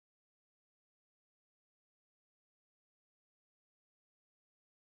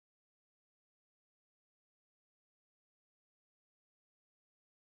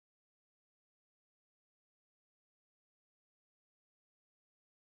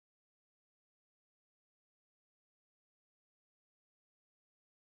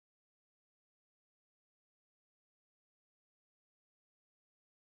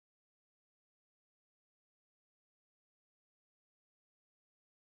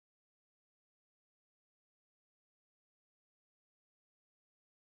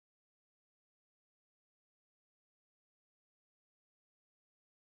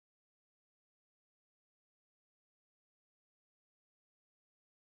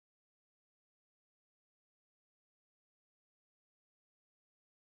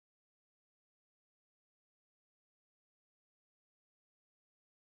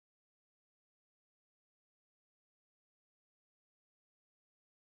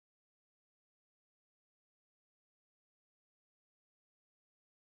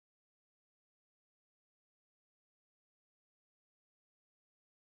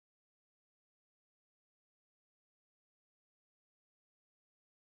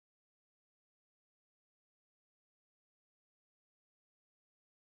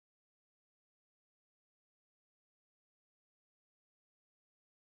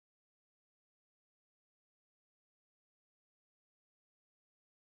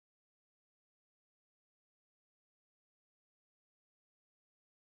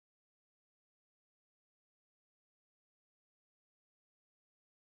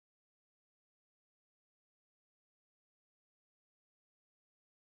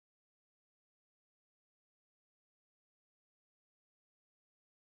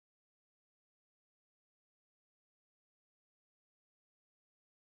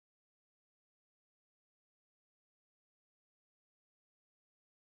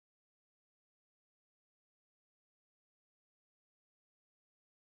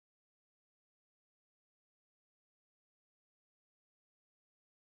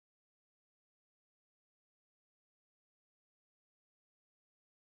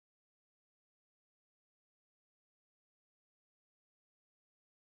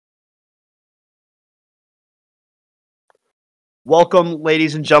Welcome,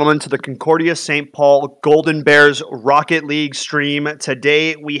 ladies and gentlemen, to the Concordia St. Paul Golden Bears Rocket League stream.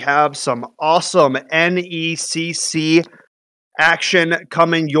 Today, we have some awesome NECC action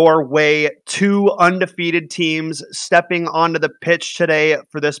coming your way. Two undefeated teams stepping onto the pitch today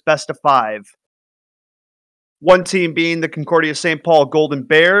for this best of five. One team being the Concordia St. Paul Golden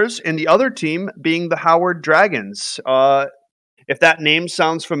Bears, and the other team being the Howard Dragons. If that name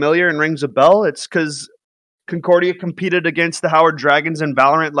sounds familiar and rings a bell, it's because Concordia competed against the Howard Dragons in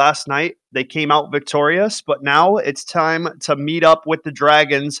Valorant last night. They came out victorious, but now it's time to meet up with the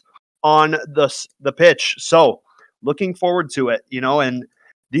Dragons on the pitch. So, looking forward to it, and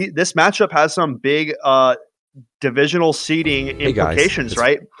this matchup has some big divisional seeding implications,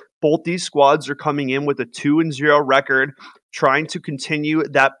 right? Both these squads are coming in with a 2-0 record, trying to continue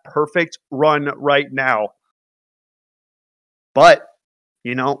that perfect run right now. But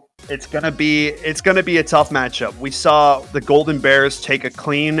it's gonna be a tough matchup. We saw the Golden Bears take a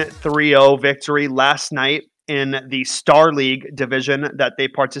clean 3-0 victory last night in the Star League division that they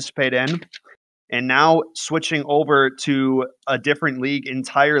participate in, and now switching over to a different league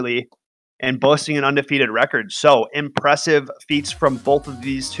entirely and boasting an undefeated record. So impressive feats from both of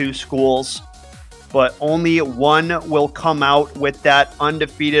these two schools, but only one will come out with that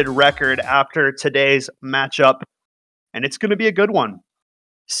undefeated record after today's matchup, and it's going to be a good one.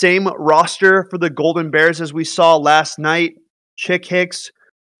 Same roster for the Golden Bears as we saw last night. Chick Hicks,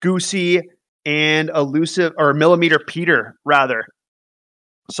 Goosey, and Millimeter Peter, rather.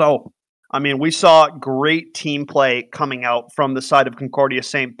 So, we saw great team play coming out from the side of Concordia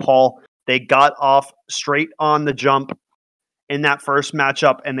St. Paul. They got off straight on the jump in that first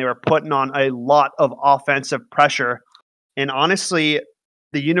matchup, and they were putting on a lot of offensive pressure. And honestly,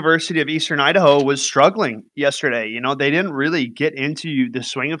 the University of Eastern Idaho was struggling yesterday. They didn't really get into the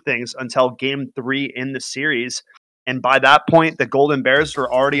swing of things until game 3 in the series. And by that point, the Golden Bears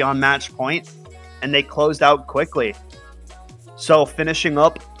were already on match point, and they closed out quickly. So finishing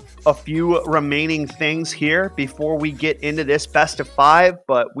up a few remaining things here before we get into this best of 5,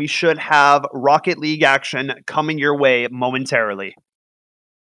 but we should have Rocket League action coming your way momentarily.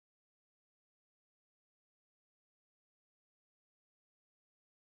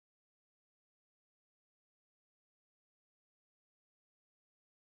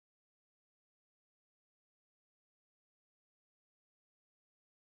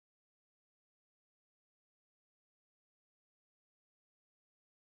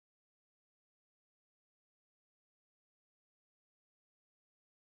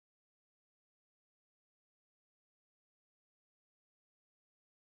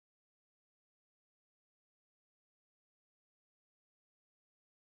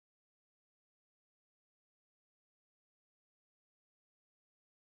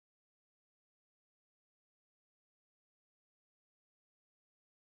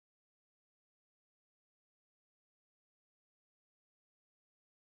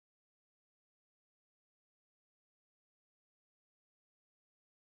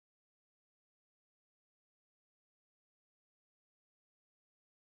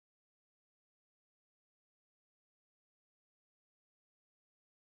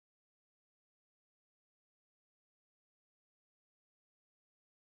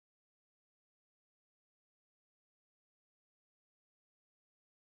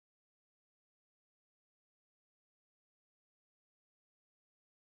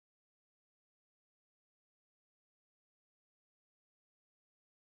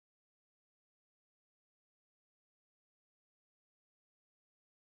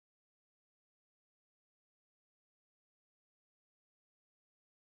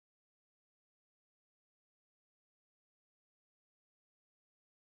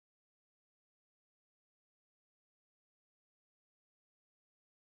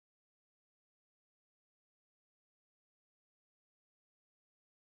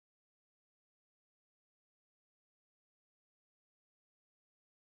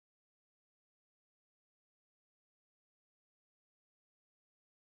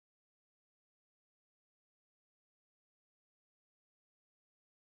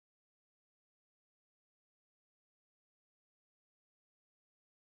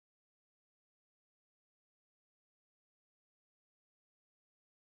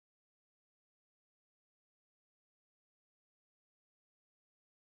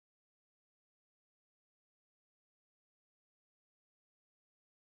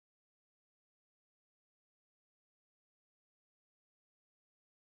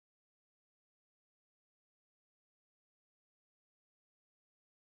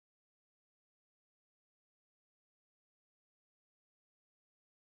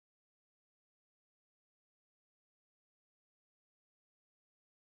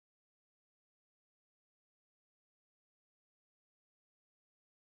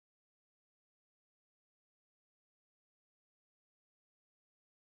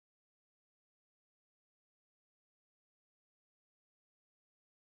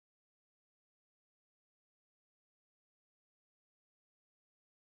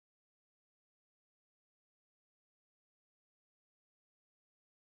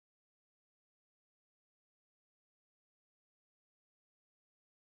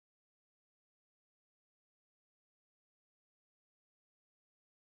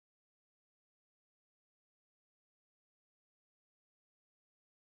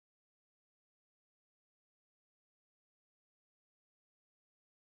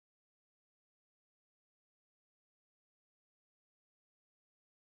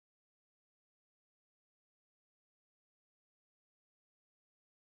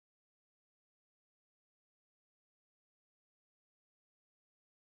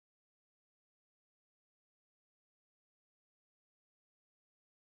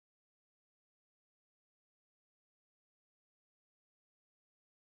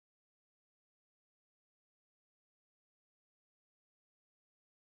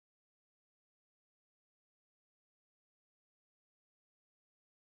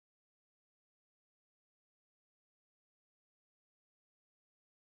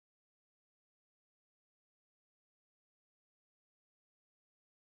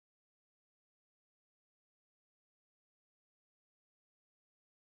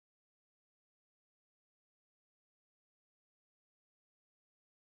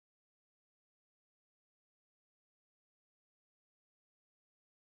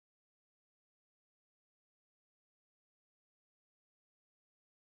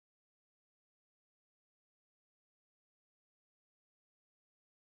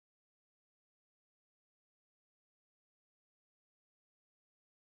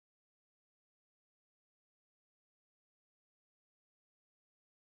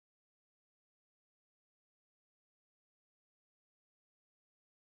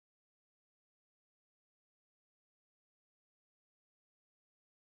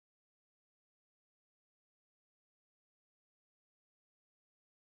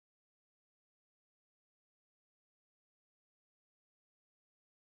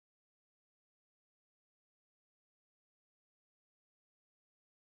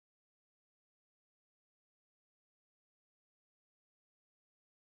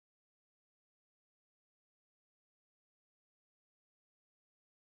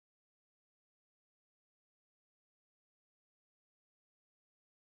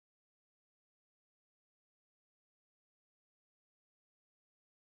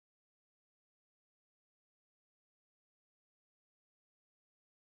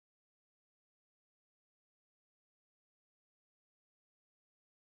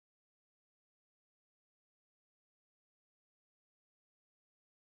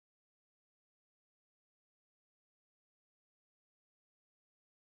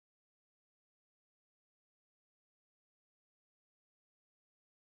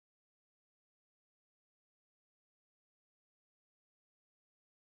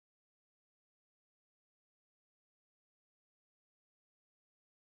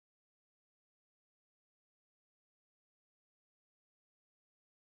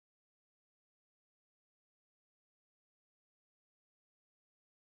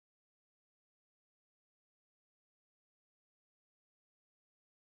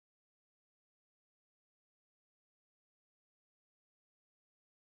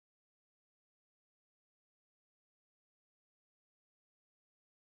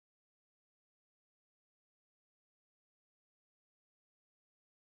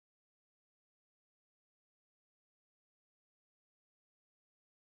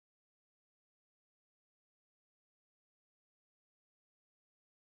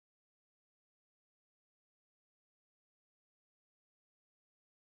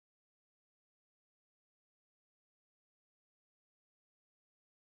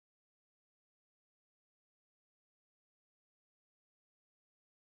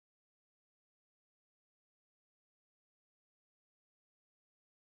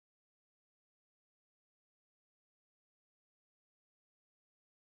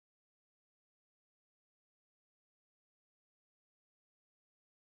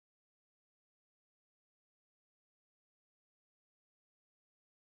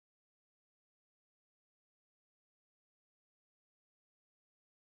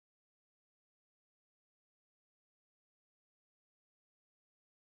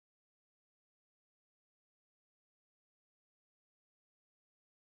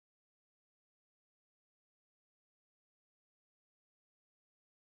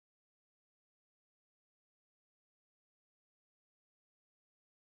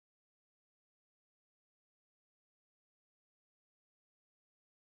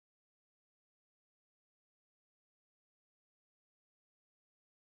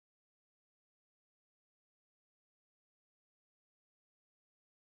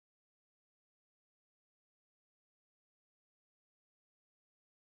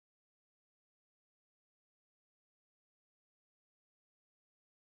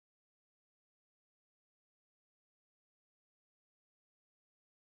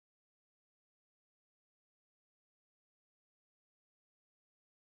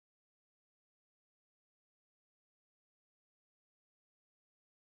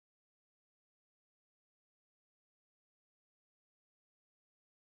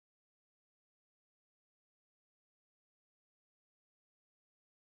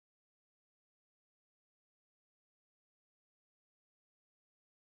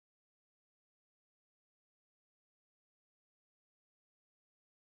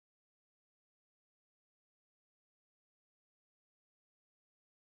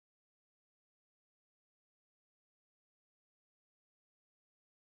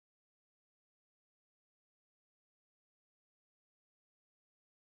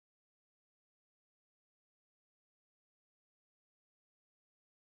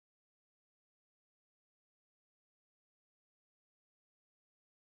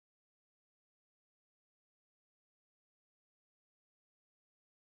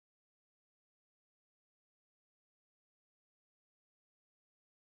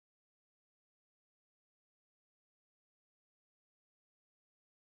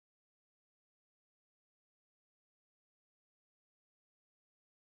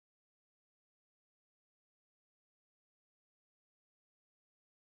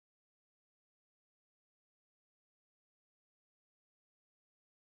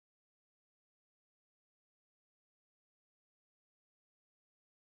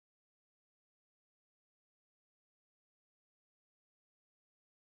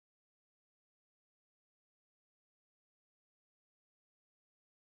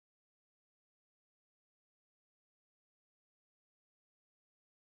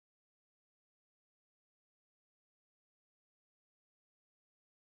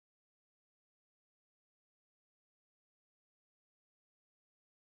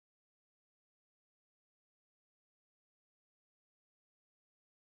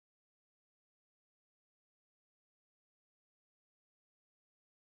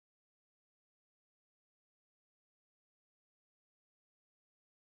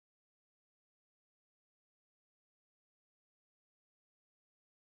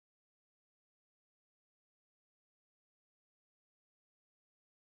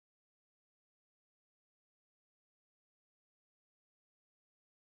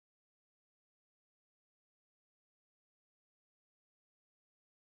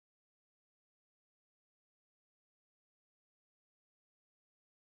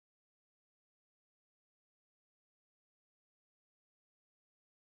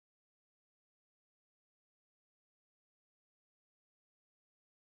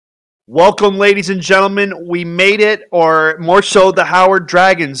 Welcome, ladies and gentlemen. We made it, or more so, the Howard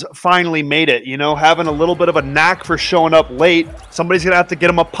Dragons finally made it. You know, having a little bit of a knack for showing up late. Somebody's going to have to get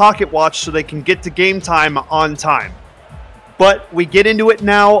them a pocket watch so they can get to game time on time. But we get into it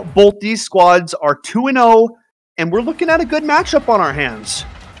now. Both these squads are 2-0, and we're looking at a good matchup on our hands.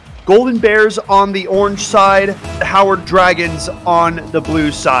 Golden Bears on the orange side, the Howard Dragons on the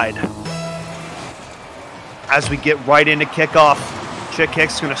blue side. As we get right into kickoff, Chick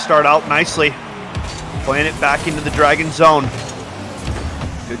Hicks going to start out nicely, playing it back into the Dragon zone.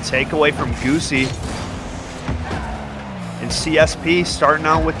 Good takeaway from Goosey. And CSP starting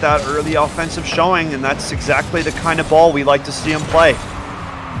out with that early offensive showing, and that's exactly the kind of ball we like to see him play.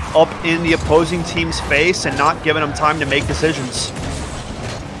 Up in the opposing team's face and not giving them time to make decisions.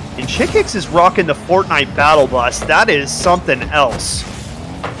 And Chick Hicks is rocking the Fortnite Battle Bus. That is something else.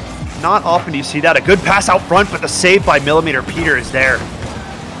 Not often do you see that. A good pass out front, but the save by Millimeter Peter is there.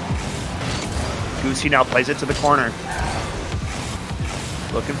 Goosey now plays it to the corner.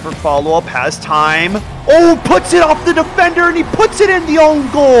 Looking for follow-up, has time. Oh, puts it off the defender, and he puts it in the own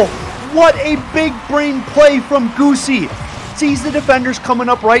goal. What a big brain play from Goosey. Sees the defenders coming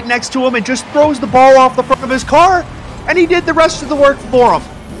up right next to him and just throws the ball off the front of his car, and he did the rest of the work for him.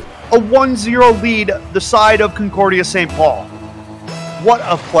 A 1-0 lead, the side of Concordia St. Paul. What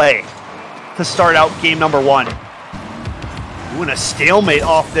a play to start out game number one. Ooh, and a stalemate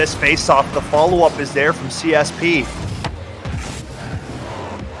off this face-off. The follow-up is there from CSP.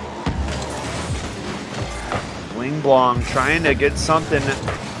 Bling Blong trying to get something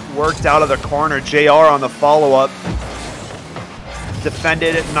worked out of the corner. JR on the follow-up.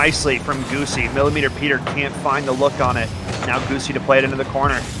 Defended it nicely from Goosey. Millimeter Peter can't find the look on it. Now Goosey to play it into the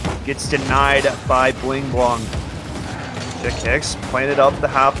corner. Gets denied by Bling Blong. Chick Hicks playing it up the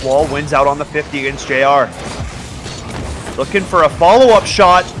half wall, wins out on the 50 against JR. Looking for a follow-up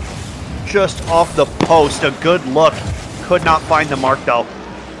shot, just off the post. A good look, could not find the mark though,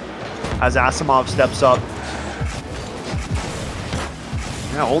 as Asimov steps up.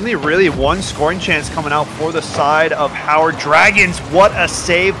 Yeah, only really one scoring chance coming out for the side of Howard Dragons. What a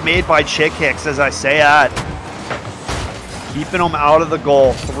save made by Chick Hicks, as I say that. Keeping them out of the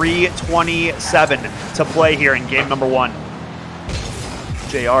goal. 3:27 to play here in game number one.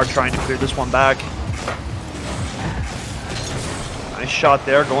 JR trying to clear this one back. Nice shot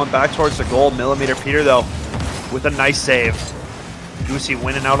there, going back towards the goal. Millimeter Peter, though, with a nice save. Goosey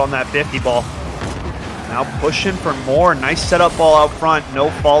winning out on that 50 ball. Now pushing for more. Nice setup ball out front.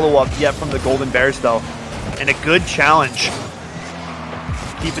 No follow-up yet from the Golden Bears, though. And a good challenge.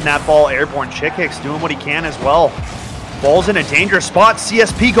 Keeping that ball airborne. Chick Hicks doing what he can as well. Ball's in a dangerous spot.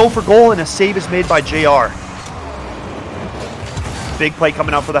 CSP go for goal, and a save is made by JR. Big play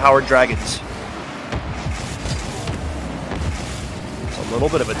coming out for the Howard Dragons. So a little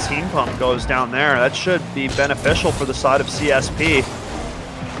bit of a team pump goes down there. That should be beneficial for the side of CSP.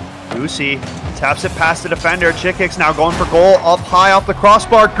 Goosey taps it past the defender. Chick Hicks now going for goal up high off the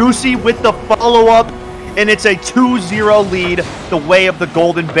crossbar. Goosey with the follow-up, and it's a 2-0 lead the way of the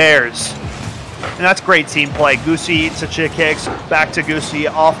Golden Bears. And that's great team play. Goosey to Chick Hicks, back to Goosey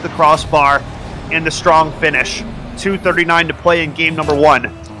off the crossbar, and the strong finish. 2:39 to play in game number one.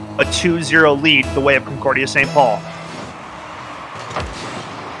 A 2-0 lead the way of Concordia St. Paul.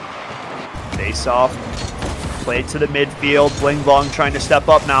 Face off. Played to the midfield. Bling Blong trying to step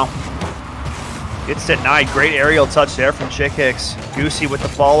up now. Gets denied. Great aerial touch there from Chick Hicks. Goosey with the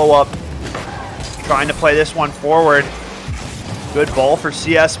follow-up. Trying to play this one forward. Good ball for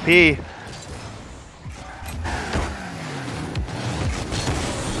CSP.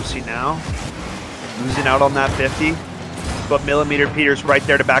 Goosey now. Losing out on that 50. But Millimeter Peter's right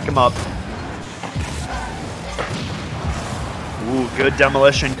there to back him up. Ooh, good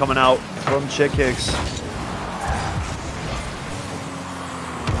demolition coming out from Chick Hicks.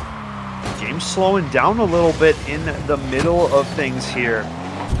 Game's slowing down a little bit in the middle of things here.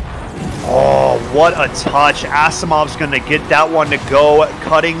 Oh, what a touch. Asimov's going to get that one to go,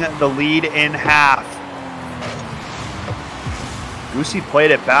 cutting the lead in half. Goosey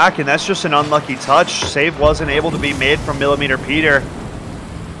played it back, and that's just an unlucky touch. Save wasn't able to be made from Millimeter Peter.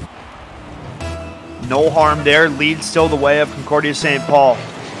 No harm there. Lead still the way of Concordia St. Paul.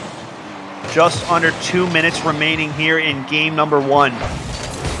 Just under 2 minutes remaining here in game number one.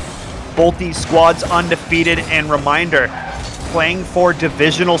 Both these squads undefeated, and reminder, playing for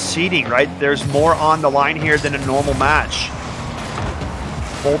divisional seeding, right? There's more on the line here than a normal match.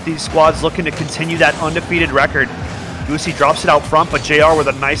 Both these squads looking to continue that undefeated record. Goosey drops it out front, but JR with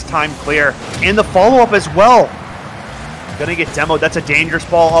a nice time clear. And the follow-up as well. Gonna get demoed. That's a dangerous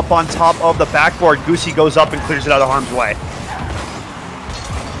ball up on top of the backboard. Goosey goes up and clears it out of harm's way.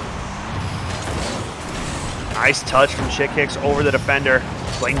 Nice touch from Chick Hicks over the defender.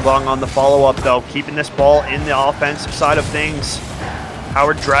 Bling Blong on the follow-up, though, keeping this ball in the offensive side of things.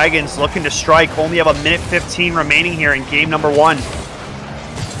 Howard Dragons looking to strike. Only have a minute 15 remaining here in game number 1.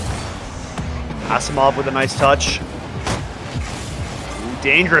 Asimov with a nice touch. Ooh,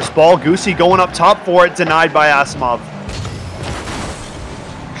 dangerous ball. Goosey going up top for it. Denied by Asimov.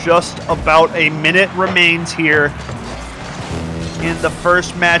 Just about a minute remains here in the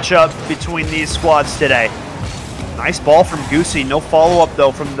first matchup between these squads today. Nice ball from Goosey. No follow-up,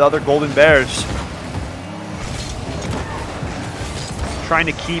 though, from the other Golden Bears. Trying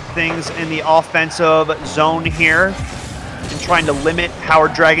to keep things in the offensive zone here and trying to limit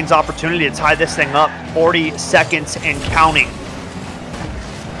Howard Dragon's opportunity to tie this thing up. 40 seconds and counting.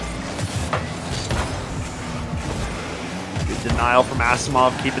 Good denial from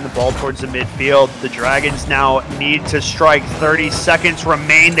Asimov, keeping the ball towards the midfield. The Dragons now need to strike. 30 seconds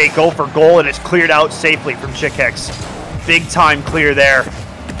remain. They go for goal, and it's cleared out safely from Chick Hicks. Big time clear there.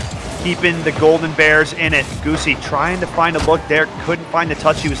 Keeping the Golden Bears in it. Goosey trying to find a look there. Couldn't find the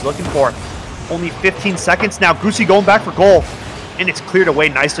touch he was looking for. Only 15 seconds now. Goosey going back for goal. And it's cleared away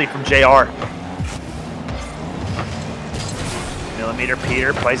nicely from JR. Millimeter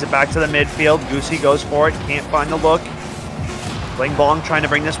Peter plays it back to the midfield. Goosey goes for it. Can't find the look. Bling Bong trying to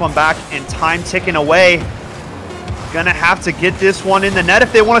bring this one back. And time ticking away. Gonna have to get this one in the net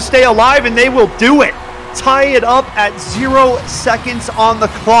if they want to stay alive. And they will do it. Tie it up at 0 seconds on the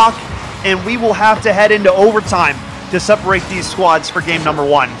clock. And we will have to head into overtime to separate these squads for game number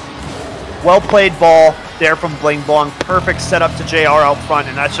 1. Well played ball there from Bling Blong. Perfect setup to JR out front,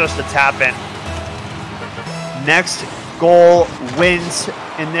 and that's just a tap in. Next goal wins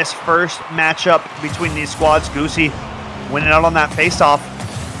in this first matchup between these squads. Goosey winning out on that face-off.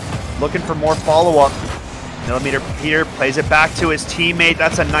 Looking for more follow-up. Millimeter Peter plays it back to his teammate.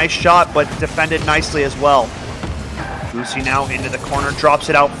 That's a nice shot, but defended nicely as well. Goosey now into the corner, drops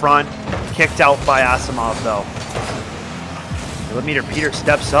it out front. Kicked out by Asimov, though. Millimeter Peter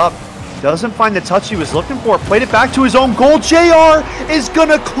steps up. Doesn't find the touch he was looking for. Played it back to his own goal. JR is going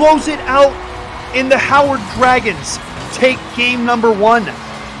to close it out, in the Howard Dragons take game number 1.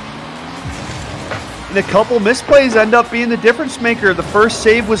 And a couple misplays end up being the difference maker. The first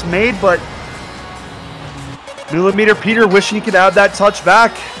save was made, but Millimeter Peter wishing he could add that touch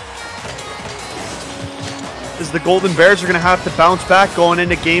back. As the Golden Bears are going to have to bounce back going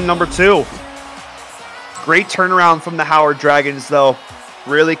into game number 2. Great turnaround from the Howard Dragons, though.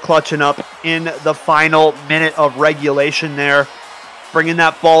 Really clutching up in the final minute of regulation there. Bringing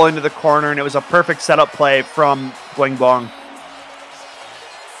that ball into the corner, and it was a perfect setup play from Bling Bong.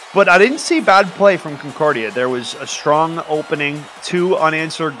 But I didn't see bad play from Concordia. There was a strong opening, 2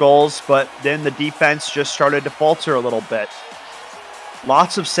 unanswered goals, but then the defense just started to falter a little bit.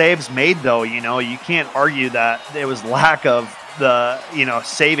 Lots of saves made, though. You know, you can't argue that there was lack of the,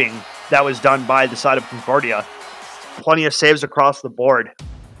 saving that was done by the side of Concordia. Plenty of saves across the board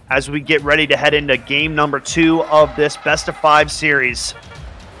as we get ready to head into game number 2 of this best-of-5 series.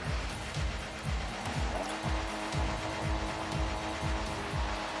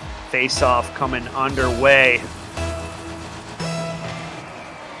 Face-off coming underway.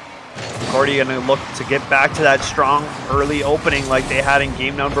 Concordia going to look to get back to that strong early opening like they had in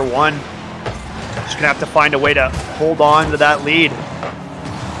game number 1. Just going to have to find a way to hold on to that lead.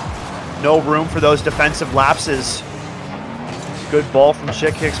 No room for those defensive lapses. Good ball from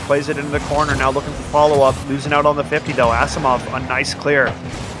Chick Hicks, plays it into the corner, now looking for follow-up. Losing out on the 50, though. Asimov, a nice clear.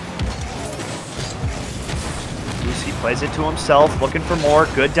 Goosey plays it to himself, looking for more.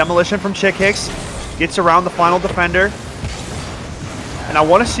 Good demolition from Chick Hicks. Gets around the final defender. And I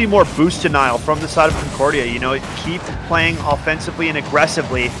want to see more boost denial from the side of Concordia. Keep playing offensively and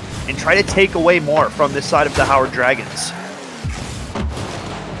aggressively and try to take away more from this side of the Howard Dragons.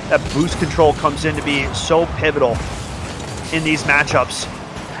 That boost control comes in to be so pivotal in these matchups.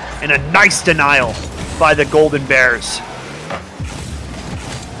 And a nice denial by the Golden Bears.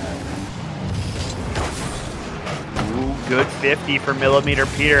 Ooh, good 50 for Millimeter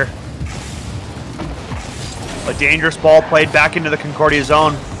Peter. A dangerous ball played back into the Concordia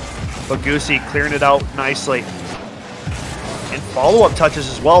zone, but Goosey clearing it out nicely. And follow-up touches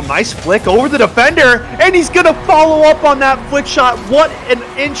as well. Nice flick over the defender, and he's going to follow up on that flick shot. What an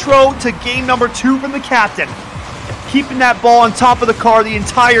intro to game number 2 from the captain. Keeping that ball on top of the car the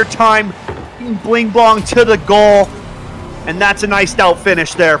entire time. Bling Blong to the goal. And that's a nice out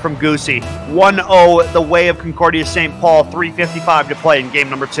finish there from Goosey. 1-0 the way of Concordia St. Paul. 3:55 to play in game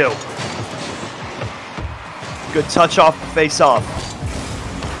number 2. Good touch off the face-off.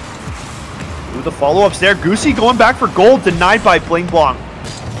 Ooh, the follow-ups there. Goosey going back for goal. Denied by Bling Blong.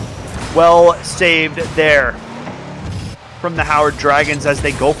 Well saved there from the Howard Dragons as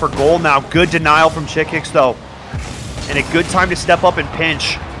they go for goal now. Good denial from Chick Hicks, though. And a good time to step up and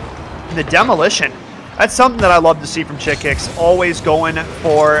pinch. And the demolition. That's something that I love to see from Chick Hicks. Always going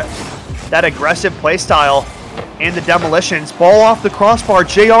for that aggressive play style. And the demolitions. Ball off the crossbar.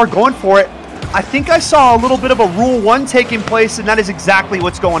 JR going for it. I think I saw a little bit of a Rule 1 taking place, and that is exactly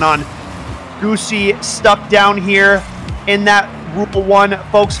what's going on. Goosey stuck down here in that Rule 1.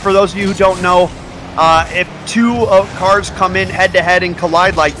 Folks, for those of you who don't know, if two cars come in head-to-head and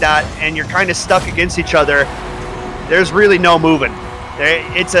collide like that, and you're kind of stuck against each other, there's really no moving.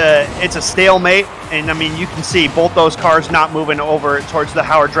 It's a stalemate, and I mean, you can see both those cars not moving over towards the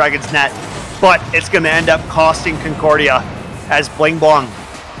Howard Dragons net, but it's going to end up costing Concordia as Bling Blong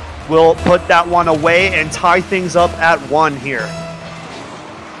will put that one away and tie things up at 1 here.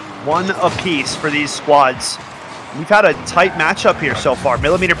 1 apiece for these squads. We've had a tight matchup here so far.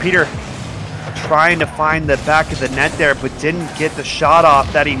 Millimeter Peter trying to find the back of the net there, but didn't get the shot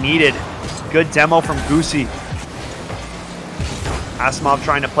off that he needed. Good demo from Goosey. Asimov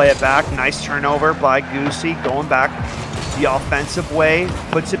trying to play it back. Nice turnover by Goosey, going back the offensive way.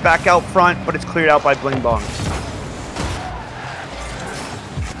 Puts it back out front, but it's cleared out by Bling Bong.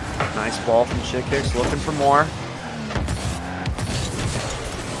 Nice ball from Chick Hicks, looking for more.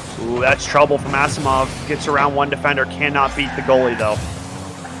 Ooh, that's trouble from Asimov. Gets around one defender, cannot beat the goalie though.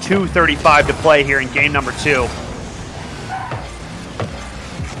 2:35 to play here in game number 2.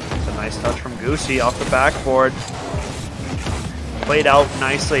 It's a nice touch from Goosey off the backboard. Played out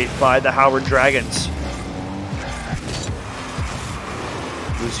nicely by the Howard Dragons.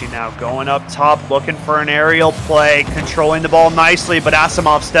 Goosey now going up top, looking for an aerial play, controlling the ball nicely, but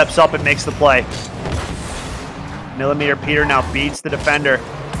Asimov steps up and makes the play. Millimeter Peter now beats the defender.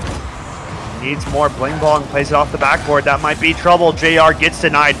 Needs more. Bling Bong plays it off the backboard. That might be trouble. JR gets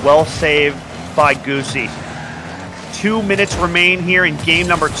denied. Well saved by Goosey. 2 minutes remain here in game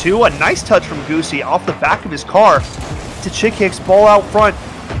number 2. A nice touch from Goosey off the back of his car to Chick Hicks. Ball out front.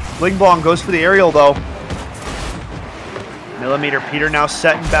 Bling Bong goes for the aerial though. Millimeter Peter now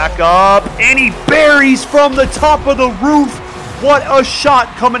setting back up. And he buries from the top of the roof. What a shot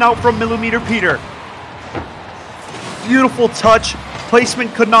coming out from Millimeter Peter. Beautiful touch.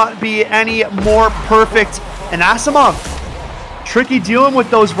 Placement could not be any more perfect. And Asimov, tricky dealing with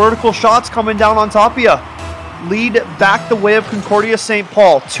those vertical shots coming down on top of you. Lead back the way of Concordia St.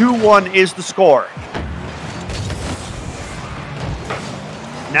 Paul. 2-1 is the score.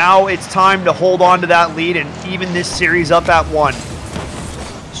 Now it's time to hold on to that lead and even this series up at 1.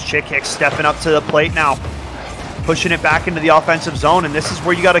 It's Chick Hicks stepping up to the plate now. Pushing it back into the offensive zone. And this is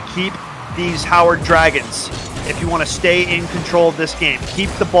where you got to keep these Howard Dragons if you want to stay in control of this game.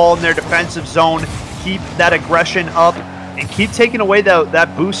 Keep the ball in their defensive zone, keep that aggression up, and keep taking away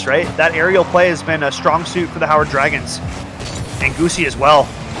that boost, right? That aerial play has been a strong suit for the Howard Dragons. And Goosey as well.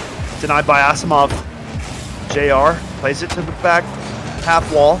 Denied by Asimov. JR plays it to the back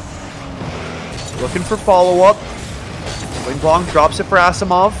half wall. Looking for follow-up. Bling Blong drops it for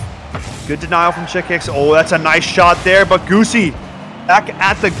Asimov. Good denial from Chick Hicks. Oh, that's a nice shot there, but Goosey back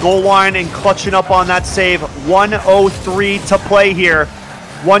at the goal line and clutching up on that save. 1:03 to play here.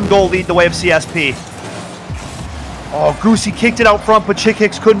 1 goal lead the way of CSP. Oh, Goosey kicked it out front, but Chick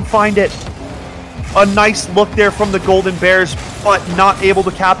Hicks couldn't find it. A nice look there from the Golden Bears, but not able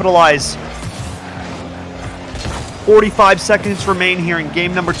to capitalize. 45 seconds remain here in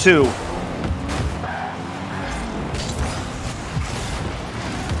game number 2.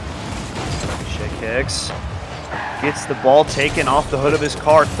 Chick Hicks gets the ball taken off the hood of his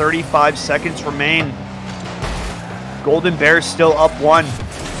car. 35 seconds remain. Golden Bears still up 1.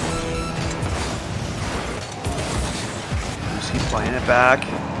 Goosey playing it back.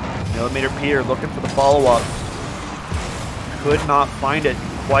 Millimeter Peter looking for the follow-up. Could not find it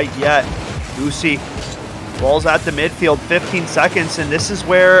quite yet. Goosey, ball's at the midfield, 15 seconds, and this is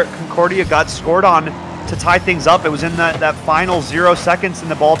where Concordia got scored on to tie things up. It was in that final 0 seconds and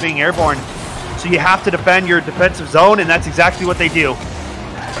the ball being airborne. So you have to defend your defensive zone, and that's exactly what they do.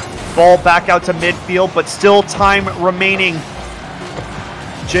 Ball back out to midfield, but still time remaining.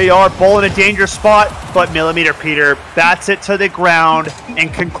 JR, ball in a dangerous spot, but Millimeter Peter bats it to the ground,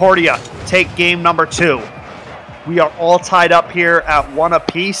 and Concordia take game number 2. We are all tied up here at 1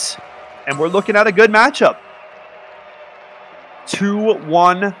 apiece, and we're looking at a good matchup.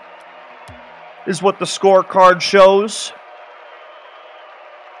 2-1 is what the scorecard shows.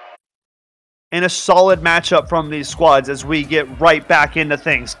 And a solid matchup from these squads as we get right back into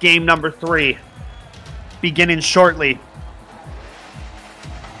things. Game number 3 beginning shortly.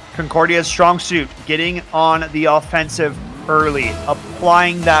 Concordia's strong suit, getting on the offensive early,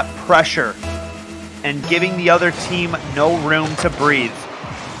 applying that pressure. and giving the other team no room to breathe.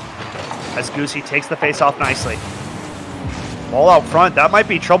 As Goosey takes the face off nicely. Ball out front. That might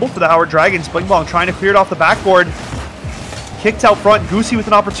be trouble for the Howard Dragons. Bling Blong trying to clear it off the backboard. Kicked out front. Goosey with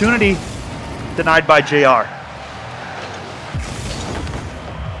an opportunity. Denied by JR.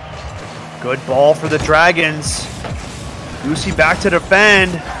 Good ball for the Dragons. Goosey back to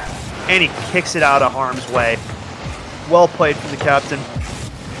defend. And he kicks it out of harm's way. Well played from the captain.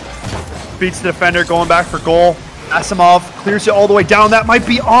 Beats the defender, going back for goal. Asimov clears it all the way down. That might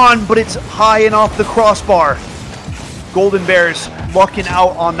be on, but it's high and off the crossbar. Golden Bears lucking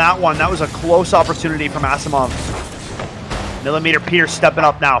out on that one. That was a close opportunity from Asimov. Millimeter Peter stepping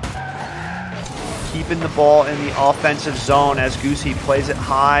up now. Keeping the ball in the offensive zone as Goosey plays it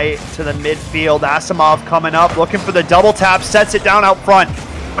high to the midfield. Asimov coming up, looking for the double tap, sets it down out front,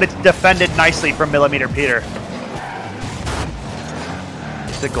 but it's defended nicely from Millimeter Peter.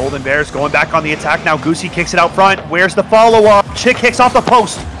 The Golden Bears going back on the attack now. Goosey kicks it out front. Where's the follow-up? Chick kicks off the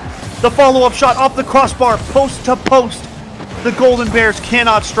post. The follow-up shot off the crossbar, post to post. The Golden Bears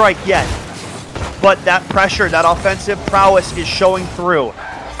cannot strike yet. But that pressure, that offensive prowess is showing through.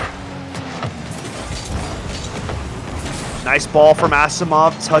 Nice ball from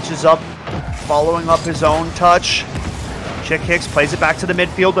Asimov, touches up, following up his own touch. Chick Hicks plays it back to the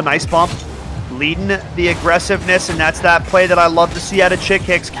midfield, a nice bump. Leading the aggressiveness, and that's that play that I love to see out of Chick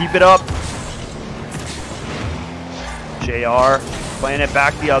Hicks. Keep it up. JR playing it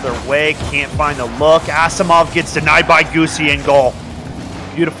back the other way, can't find the look. Asimov gets denied by Goosey in goal.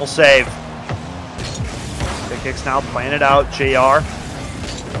 Beautiful save. Chick Hicks now playing it out. JR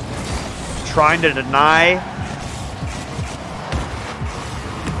trying to deny.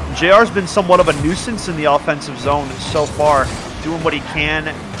 JR's been somewhat of a nuisance in the offensive zone so far, doing what he can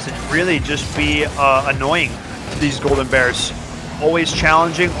to really just be annoying to these Golden Bears. Always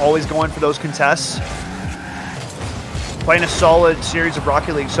challenging, always going for those contests. Playing a solid series of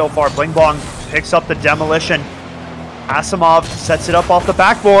Rocket League so far. Bling Blong picks up the demolition. Asimov sets it up off the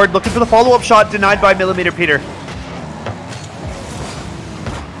backboard, looking for the follow-up shot, denied by Millimeter Peter.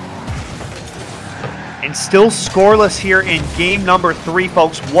 And still scoreless here in game number 3,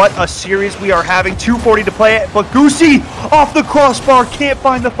 folks. What a series we are having. 2:40 to play it, but Goosey off the crossbar, can't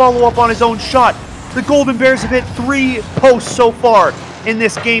find the follow-up on his own shot. The Golden Bears have hit 3 posts so far in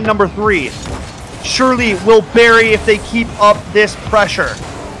this game number 3. Surely will bury if they keep up this pressure.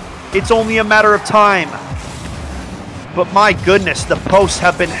 It's only a matter of time. But my goodness, the posts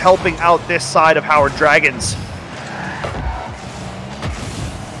have been helping out this side of Howard Dragons.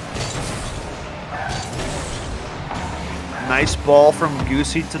 Nice ball from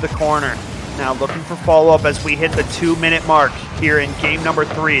Goosey to the corner. Now looking for follow-up as we hit the 2-minute mark here in game number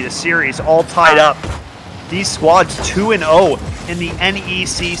 3. The series all tied up. These squads 2-0 in the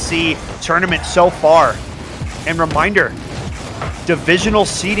NECC tournament so far. And reminder, divisional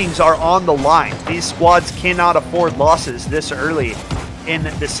seedings are on the line. These squads cannot afford losses this early in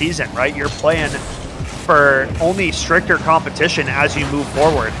the season, right? You're playing for only stricter competition as you move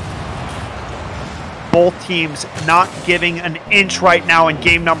forward. Both teams not giving an inch right now in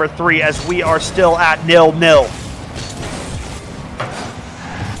game number 3 as we are still at 0-0.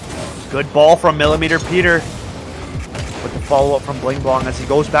 Good ball from Millimeter Peter. With the follow-up from Bling Blong as he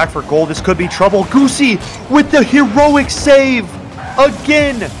goes back for goal. This could be trouble. Goosey with the heroic save.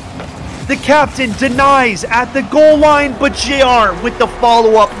 Again, the captain denies at the goal line, but JR with the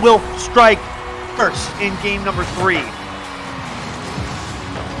follow-up will strike first in game number 3.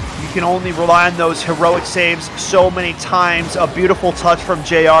 You can only rely on those heroic saves so many times. A beautiful touch from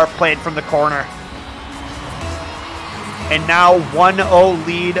JR played from the corner. And now 1-0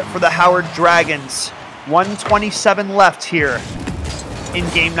 lead for the Howard Dragons. 1:27 left here in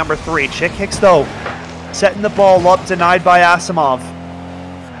game number 3. Chick Hicks, though, setting the ball up, denied by Asimov.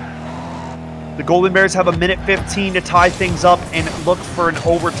 The Golden Bears have a minute 15 to tie things up and look for an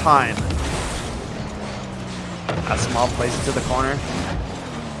overtime. Asimov plays it to the corner.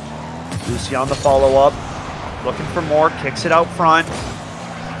 Goosey on the follow-up, looking for more, kicks it out front.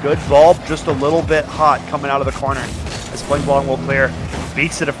 Good ball, just a little bit hot coming out of the corner. As Bling Blong will clear.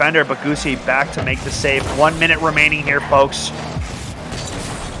 Beats the defender, but Goosey back to make the save. 1 minute remaining here, folks.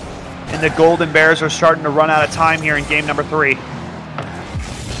 And the Golden Bears are starting to run out of time here in game number 3.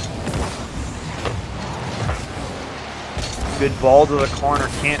 Good ball to the corner,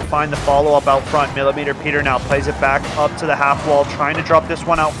 can't find the follow-up out front. Millimeter Peter now plays it back up to the half wall, trying to drop this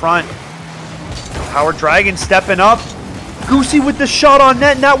one out front. Howard Dragon stepping up. Goosey with the shot on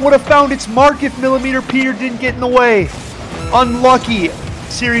net, and that would have found its mark if Millimeter Peter didn't get in the way. Unlucky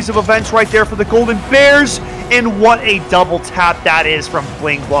series of events right there for the Golden Bears, and what a double tap that is from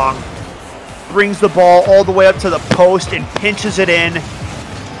Bling Blong. brings the ball all the way up to the post and pinches it in.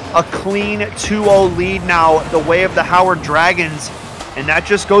 A clean 2-0 lead now the way of the Howard Dragons. And that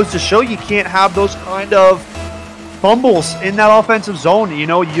just goes to show you can't have those kind of fumbles in that offensive zone. You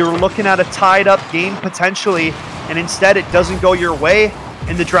know, you're looking at a tied up game potentially, and instead it doesn't go your way,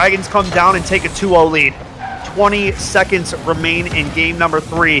 and the Dragons come down and take a 2-0 lead. 20 seconds remain in game number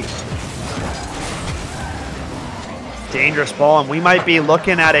 3. Dangerous ball, and we might be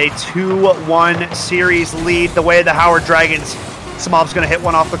looking at a 2-1 series lead the way of the Howard Dragons. Asamov's going to hit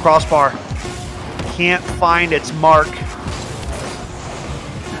one off the crossbar. Can't find its mark.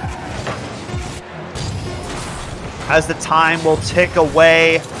 As the time will tick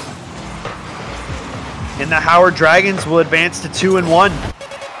away, and the Howard Dragons will advance to 2-1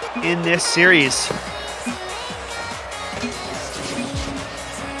 in this series.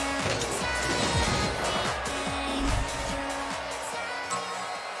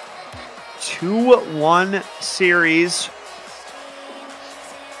 Two-1 series.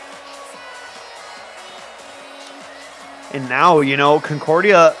 And now, you know,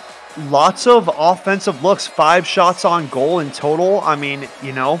 Concordia, lots of offensive looks, 5 shots on goal in total. I mean,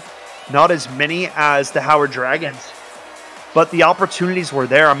 you know, not as many as the Howard Dragons, but the opportunities were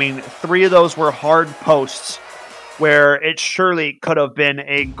there. I mean, 3 of those were hard posts where it surely could have been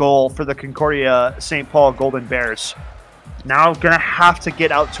a goal for the Concordia St. Paul Golden Bears. Now going to have to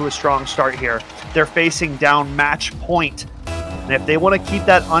get out to a strong start here. They're facing down match point. And if they want to keep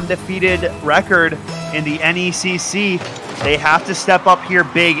that undefeated record in the NECC, they have to step up here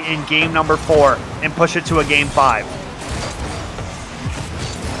big in game number 4 and push it to a game 5.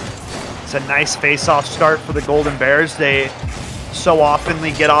 It's a nice face-off start for the Golden Bears. They so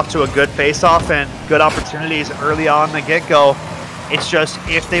oftenly get off to a good face-off and good opportunities early on the get-go. It's just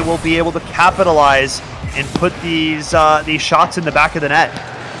if they will be able to capitalize and put these shots in the back of the net.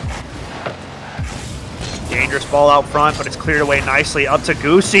 Dangerous ball out front, but it's cleared away nicely up to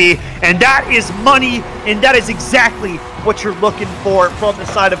Goosey. And that is money, and that is exactly what you're looking for from the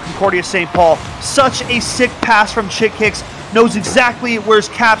side of Concordia St. Paul. Such a sick pass from Chick Hicks. Knows exactly where his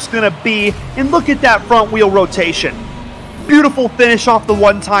cap's going to be. And look at that front wheel rotation. Beautiful finish off the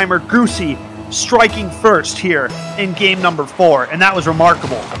one-timer. Goosey striking first here in game number 4. And that was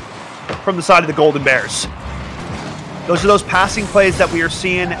remarkable from the side of the Golden Bears. Those are those passing plays that we are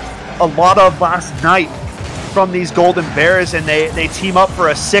seeing a lot of last night from these Golden Bears, and they team up for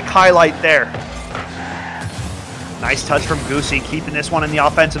a sick highlight there. Nice touch from Goosey, keeping this one in the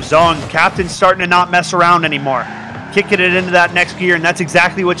offensive zone. Captain's starting to not mess around anymore. Kicking it into that next gear, and that's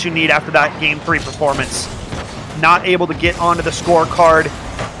exactly what you need after that Game 3 performance. Not able to get onto the scorecard,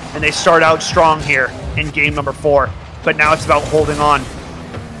 and they start out strong here in game number 4. But now it's about holding on.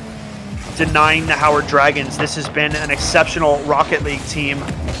 Denying the Howard Dragons. This has been an exceptional Rocket League team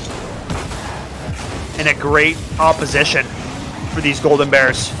and a great opposition for these Golden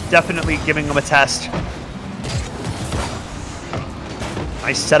Bears. Definitely giving them a test.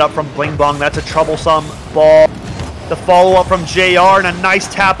 Nice setup from Bling Bong. That's a troublesome ball. The follow-up from JR and a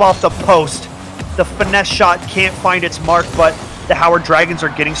nice tap off the post. The finesse shot can't find its mark, but the Howard Dragons are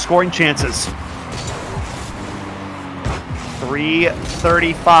getting scoring chances.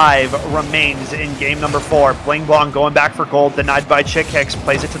 3:35 remains in game number 4. Bling Bong going back for goal, denied by Chick Hicks.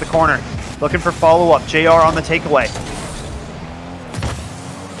 Plays it to the corner. Looking for follow-up. JR on the takeaway.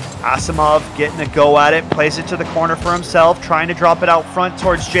 Asamov getting a go at it. Plays it to the corner for himself. Trying to drop it out front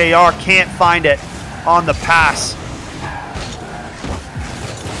towards JR. Can't find it on the pass.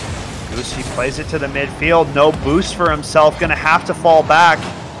 Goosey plays it to the midfield. No boost for himself. Going to have to fall back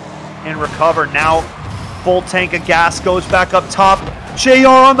and recover. Now full tank of gas goes back up top. JR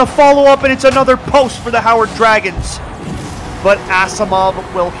on the follow-up, and it's another post for the Howard Dragons. But Asamov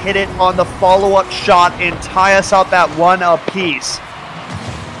will hit it on the follow-up shot and tie us up at 1 apiece.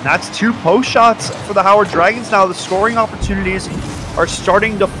 And that's 2 post shots for the Howard Dragons. Now the scoring opportunities are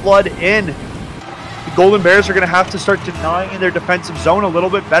starting to flood in. The Golden Bears are going to have to start denying their defensive zone a little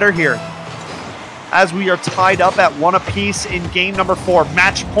bit better here, as we are tied up at 1 apiece in game number 4.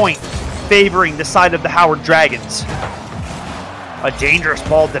 Match point favoring the side of the Howard Dragons. A dangerous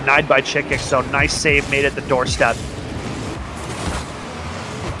ball denied by Chick Hicks, so nice save made at the doorstep.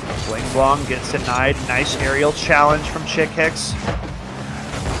 Bling Blong gets denied. Nice aerial challenge from Chick Hicks.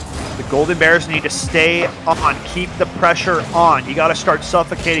 The Golden Bears need to stay on, keep the pressure on. You got to start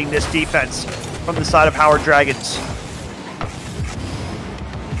suffocating this defense from the side of Howard Dragons.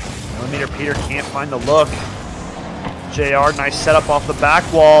 Millimeter Peter can't find the look. JR, nice setup off the back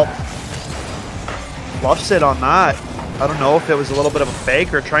wall. Bluffs it on that. I don't know if it was a little bit of a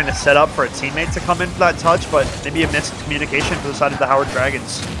fake or trying to set up for a teammate to come in for that touch, but maybe a missed communication for the side of the Howard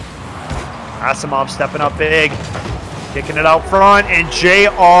Dragons. Asimov stepping up big, kicking it out front, and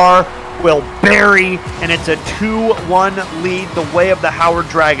JR will bury, and it's a 2-1 lead the way of the Howard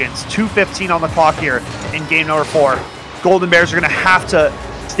Dragons. 2:15 on the clock here in game number 4. Golden Bears are going to have to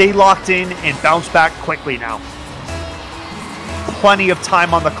stay locked in and bounce back quickly now. Plenty of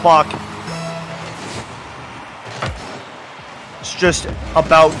time on the clock. It's just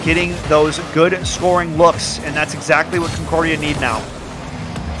about getting those good scoring looks, and that's exactly what Concordia need now.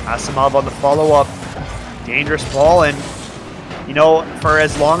 Asimov on the follow-up. Dangerous ball, and you know, for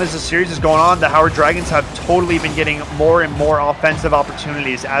as long as the series is going on, the Howard Dragons have totally been getting more and more offensive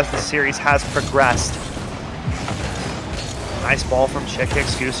opportunities as the series has progressed. Nice ball from Chick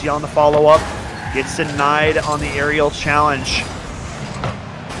Hicks. Goosey on the follow-up. Gets denied on the aerial challenge.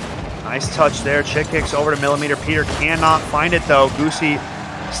 Nice touch there. Chick Hicks over to Millimeter Peter. Cannot find it, though. Goosey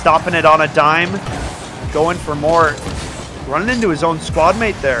stopping it on a dime. Going for more. Running into his own squad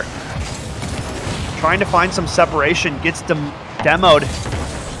mate there. Trying to find some separation. Gets demoed.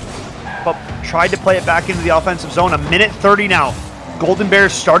 But tried to play it back into the offensive zone. 1:30 now. Golden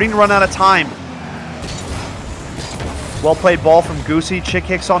Bears starting to run out of time. Well played ball from Goosey. Chick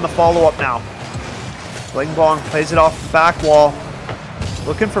Hicks on the follow-up now. Bling Bong plays it off the back wall.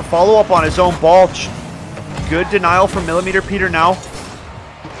 Looking for follow-up on his own ball. Good denial from Millimeter Peter now.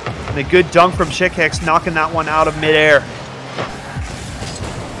 And a good dunk from Chick Hicks, knocking that one out of midair.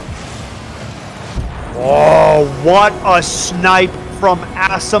 Oh, what a snipe from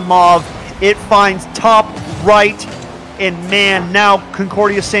Asimov. It finds top right. And man, now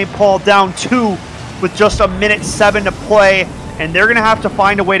Concordia St. Paul down 2 with just 1:07 to play. And they're going to have to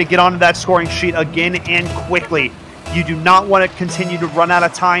find a way to get onto that scoring sheet again and quickly. You do not want to continue to run out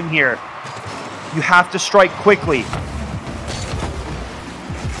of time here. You have to strike quickly.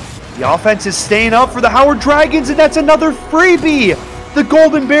 The offense is staying up for the Howard Dragons, and that's another freebie. The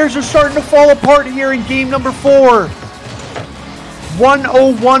Golden Bears are starting to fall apart here in game number 4.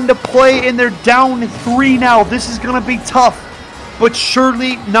 1:01 to play, and they're down 3 now. This is going to be tough, but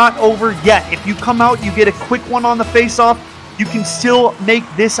surely not over yet. If you come out, you get a quick one on the face-off, you can still make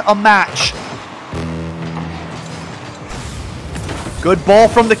this a match. Good ball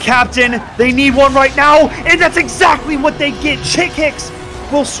from the captain. They need one right now, and that's exactly what they get. Chick Hicks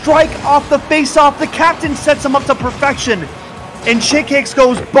will strike off the face-off. The captain sets him up to perfection, and Chick Hicks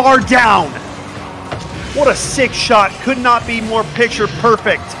goes bar down. What a sick shot. Could not be more picture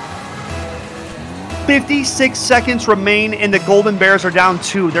perfect. 56 seconds remain, and the Golden Bears are down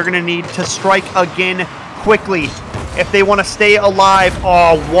 2. They're going to need to strike again quickly if they want to stay alive.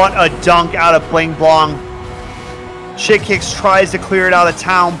 Oh, what a dunk out of Bling Blong. Chick Hicks tries to clear it out of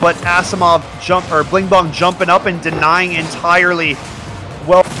town, but Asimov Bling Bong jumping up and denying entirely.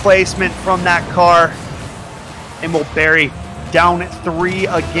 Well placement from that car, and will bury. Down 3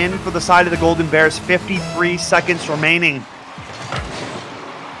 again for the side of the Golden Bears. 53 seconds remaining.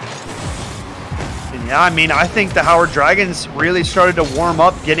 And yeah, I mean, I think the Howard Dragons really started to warm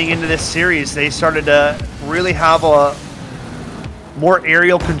up getting into this series. They started to really have a more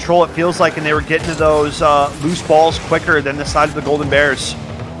aerial control, it feels like, and they were getting to those loose balls quicker than the side of the Golden Bears.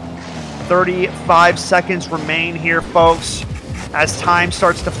 35 seconds remain here, folks, as time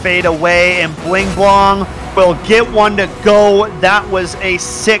starts to fade away, and Bling Blong will get one to go. That was a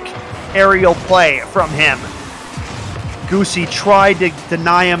sick aerial play from him. Goosey tried to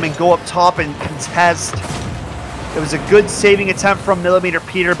deny him and go up top and contest. It was a good saving attempt from Millimeter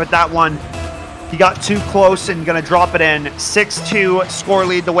Peter, but that one, he got too close and going to drop it in. 6-2 score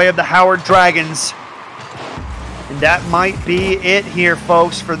lead the way of the Howard Dragons. And that might be it here,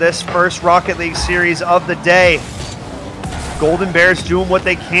 folks, for this first Rocket League series of the day. Golden Bears doing what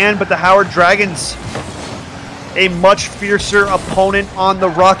they can, but the Howard Dragons, a much fiercer opponent on the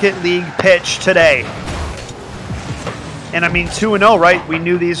Rocket League pitch today. And I mean, 2-0, right? We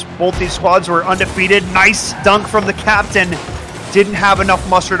knew both these squads were undefeated. Nice dunk from the captain. Didn't have enough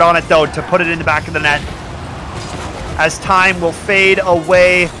mustard on it, though, to put it in the back of the net. As time will fade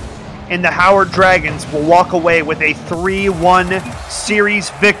away, and the Howard Dragons will walk away with a 3-1 series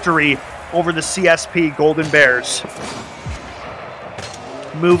victory over the CSP Golden Bears,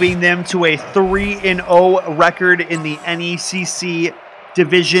 moving them to a 3-0 record in the NECC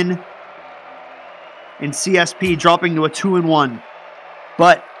division, and CSP dropping to a 2-1.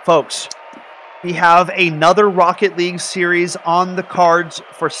 But, folks, we have another Rocket League series on the cards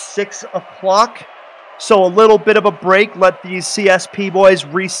for 6 o'clock. So a little bit of a break. Let these CSP boys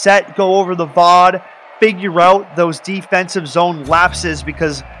reset, go over the VOD, figure out those defensive zone lapses,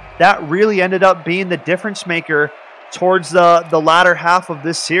 because that really ended up being the difference maker towards the latter half of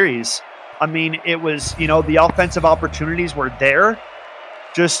this series. I mean, it was, you know, the offensive opportunities were there,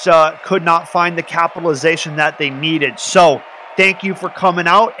 just could not find the capitalization that they needed. So thank you for coming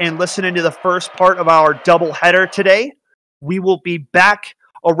out and listening to the first part of our doubleheader today. We will be back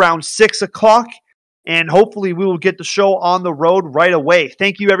around 6 o'clock, and hopefully we will get the show on the road right away.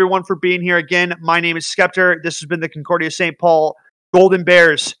 Thank you, everyone, for being here again. My name is Skeptor. This has been the Concordia St. Paul Golden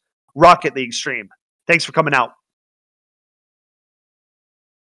Bears Rocket League stream. Thanks for coming out.